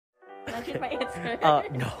Can I change my answer?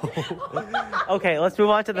 No. Okay, let's move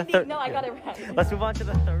on to the third. No, I got it right. Let's move on to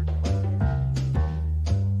the third.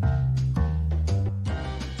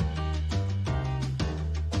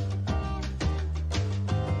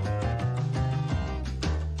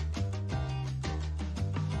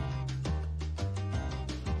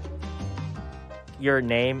 Your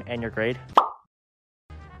name and your grade.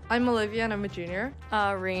 I'm Olivia and I'm a junior.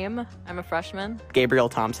 Reem, I'm a freshman. Gabriel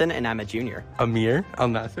Thompson, and I'm a junior. Amir Al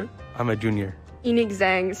Nasser, I'm a junior. Enig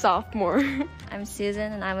Zhang, sophomore. I'm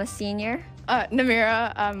Susan and I'm a senior.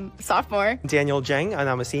 Namira, sophomore. Daniel Zhang, and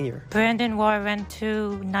I'm a senior. Brandon War went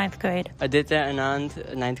to 9th grade. Aditya Anand,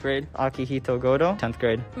 9th grade. Akihito Godo, 10th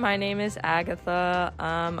grade. My name is Agatha.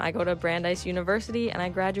 I go to Brandeis University and I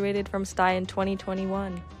graduated from Stuy in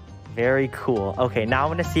 2021. Very cool. Okay, now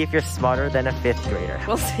I'm gonna see if you're smarter than a 5th grader.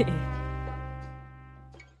 We'll see.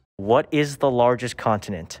 What is the largest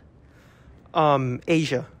continent?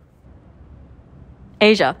 Asia.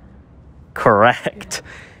 Asia. Correct.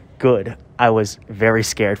 Good. I was very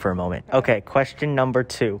scared for a moment. Okay, question number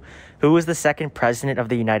 2. Who was the second president of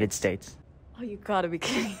the United States? Oh, you gotta be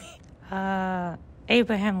kidding me.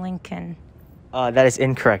 Abraham Lincoln. That is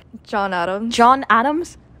incorrect. John Adams. John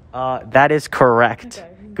Adams? That is correct. Okay.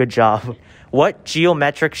 Good job. What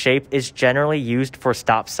geometric shape is generally used for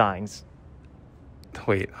stop signs?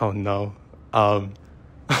 Wait, oh no. Oh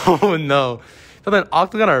no. So an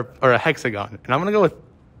octagon or a hexagon, and I'm gonna go with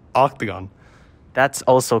octagon. That's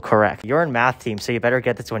also correct. You're in math team, so you better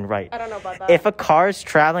get this one right. I don't know about that. If a car is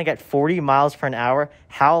traveling at 40 miles per hour,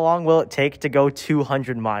 how long will it take to go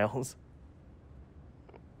 200 miles?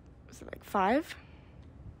 Was it like 5?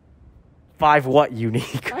 5 what,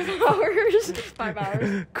 Unique? 5 hours. 5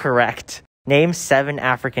 hours. Correct. Name 7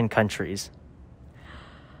 African countries.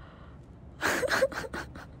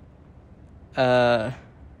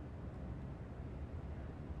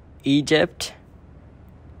 Egypt.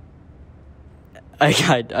 I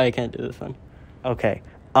can't do this one. Okay.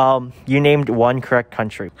 You named 1 correct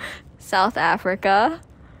country. South Africa.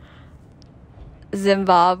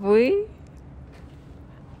 Zimbabwe.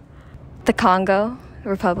 The Congo.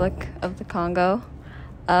 Republic of the Congo.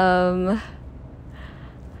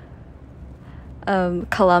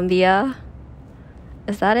 Colombia.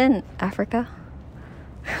 Is that in Africa?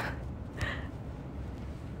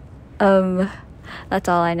 That's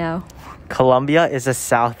all I know. Colombia is a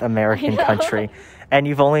South American country, and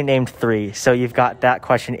you've only named 3, so you've got that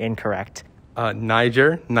question incorrect.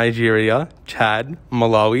 Niger, Nigeria, Chad,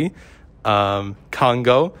 Malawi,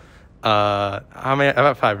 Congo. How many?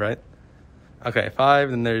 About 5, right? Okay,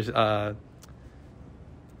 5. Then there's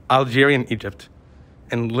Algeria and Egypt,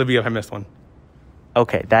 and Libya if I missed one.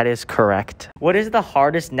 Okay, that is correct. What is the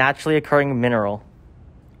hardest naturally occurring mineral?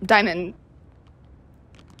 Diamond.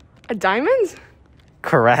 A diamond?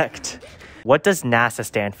 Correct. What does NASA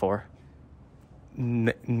stand for?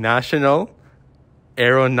 National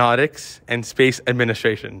Aeronautics and Space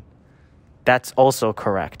Administration. That's also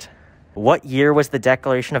correct. What year was the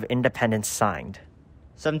Declaration of Independence signed?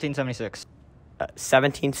 1776.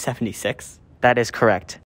 1776? That is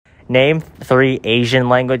correct. Name 3 Asian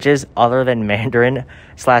languages other than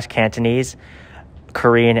Mandarin/Cantonese,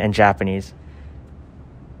 Korean, and Japanese.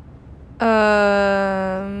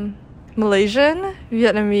 Malaysian,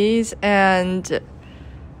 Vietnamese, and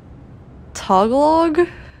Tagalog.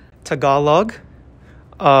 Tagalog,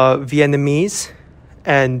 Vietnamese,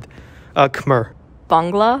 and Khmer.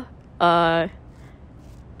 Bangla.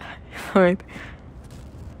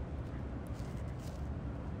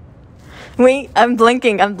 Wait, I'm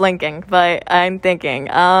blinking, but I'm thinking.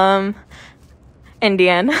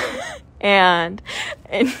 Indian. and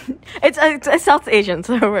it's South Asian,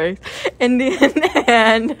 so it works. Indian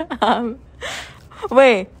and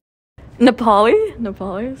wait. Nepali?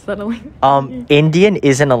 Is that a language? Indian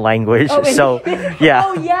isn't a language, so yeah.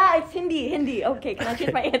 Oh yeah, it's Hindi. Okay, can I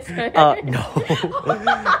change my answer? No.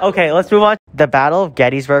 Okay, let's move on. The Battle of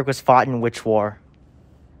Gettysburg was fought in which war?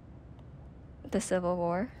 The Civil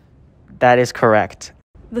War. That is correct.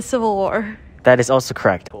 The Civil War. That is also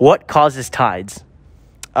correct. What causes tides?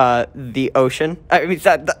 The ocean. I mean,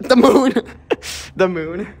 the moon. The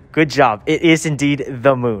moon. Good job. It is indeed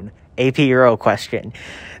the moon. AP Euro question.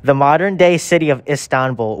 The modern-day city of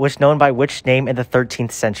Istanbul was known by which name in the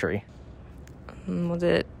 13th century? Was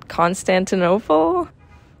it Constantinople?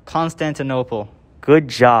 Constantinople. Good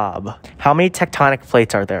job. How many tectonic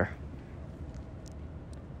plates are there?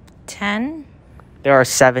 10? There are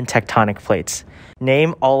 7 tectonic plates.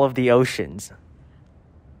 Name all of the oceans.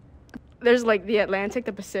 There's like the Atlantic,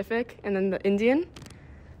 the Pacific, and then the Indian.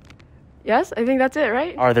 Yes, I think that's it,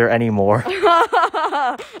 right? Are there any more?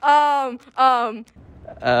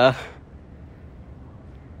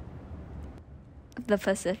 The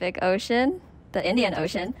Pacific Ocean, the Indian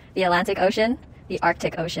Ocean, the Atlantic Ocean, the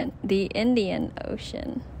Arctic Ocean, the Indian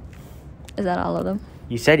Ocean. Is that all of them?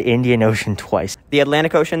 You said Indian Ocean twice. The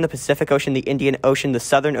Atlantic Ocean, the Pacific Ocean, the Indian Ocean, the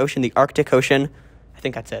Southern Ocean, the Arctic Ocean. I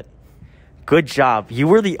think that's it. Good job. You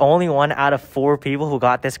were the only one out of 4 people who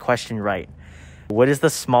got this question right. What is the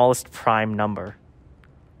smallest prime number?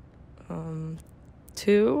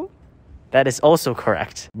 2. That is also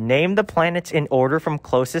correct. Name the planets in order from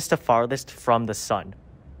closest to farthest from the sun.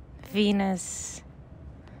 Venus,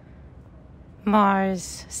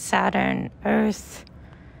 Mars, Saturn, Earth,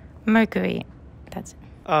 Mercury. That's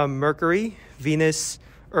it. Mercury, Venus,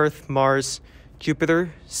 Earth, Mars,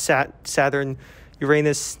 Jupiter, Saturn,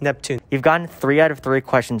 Uranus, Neptune. You've gotten 3 out of 3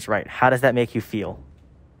 questions right. How does that make you feel?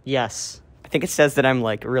 Yes. I think it says that I'm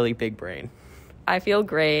like really big brain. I feel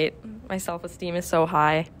great. My self-esteem is so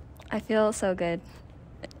high. I feel so good.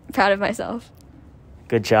 Proud of myself.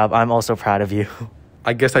 Good job. I'm also proud of you.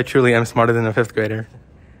 I guess I truly am smarter than a 5th grader.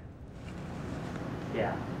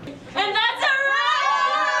 Yeah. And that's a wrap!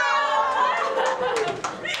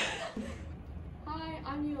 Hi,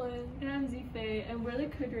 I'm Yulin. And I'm Zife, and we're the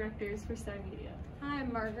co-directors for Stuy Media. Hi,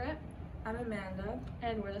 I'm Margaret. I'm Amanda.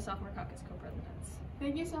 And we're the Sophomore Caucus co-presidents.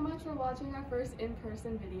 Thank you so much for watching our first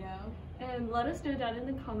in-person video. And let us know down in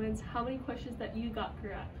the comments how many questions that you got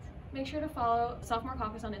correct. Make sure to follow Sophomore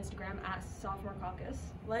Caucus on Instagram at Sophomore Caucus.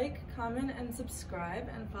 Like, comment, and subscribe,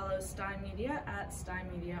 and follow Stuy Media at Stuy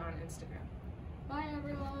Media on Instagram. Bye,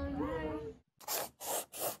 everyone. Bye.